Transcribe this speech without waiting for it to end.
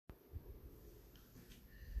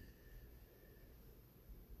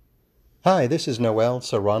Hi, this is Noel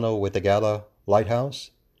Serrano with the Gala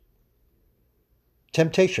Lighthouse.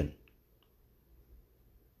 Temptation.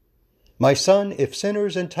 My son, if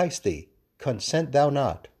sinners entice thee, consent thou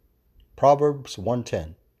not. Proverbs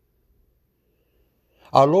 1:10.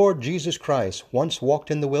 Our Lord Jesus Christ once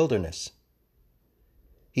walked in the wilderness.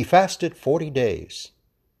 He fasted 40 days,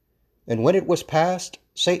 and when it was past,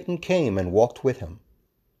 Satan came and walked with him.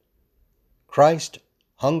 Christ,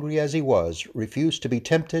 hungry as he was, refused to be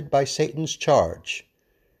tempted by Satan's charge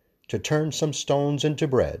to turn some stones into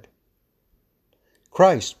bread.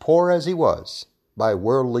 Christ, poor as he was, by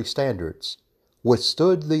worldly standards,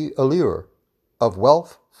 withstood the allure of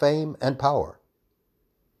wealth, fame, and power.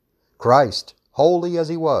 Christ, holy as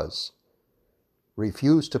he was,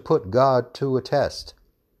 refused to put God to a test.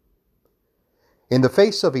 In the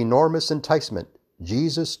face of enormous enticement,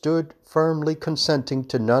 Jesus stood firmly consenting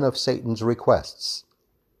to none of Satan's requests.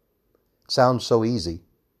 It sounds so easy.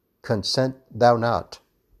 Consent thou not.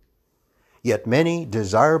 Yet many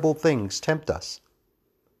desirable things tempt us.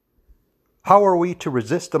 How are we to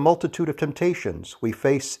resist the multitude of temptations we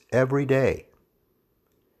face every day?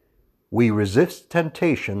 We resist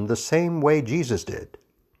temptation the same way Jesus did,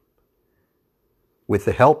 with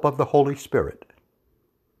the help of the Holy Spirit.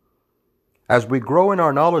 As we grow in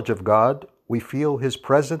our knowledge of God, we feel His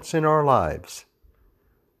presence in our lives,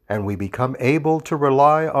 and we become able to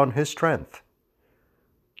rely on His strength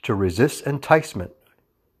to resist enticement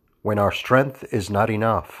when our strength is not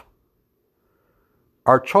enough.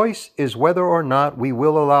 Our choice is whether or not we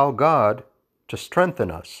will allow God to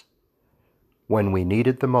strengthen us when we need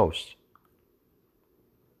it the most.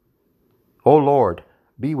 O Lord,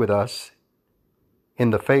 be with us in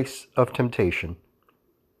the face of temptation.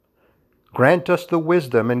 Grant us the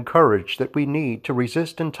wisdom and courage that we need to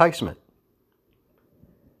resist enticement,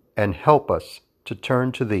 and help us to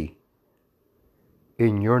turn to Thee.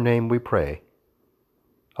 In Your name we pray.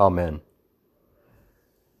 Amen.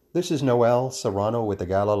 This is Noel Serrano with the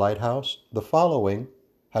Gala Lighthouse. The following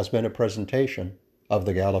has been a presentation of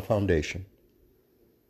the Gala Foundation.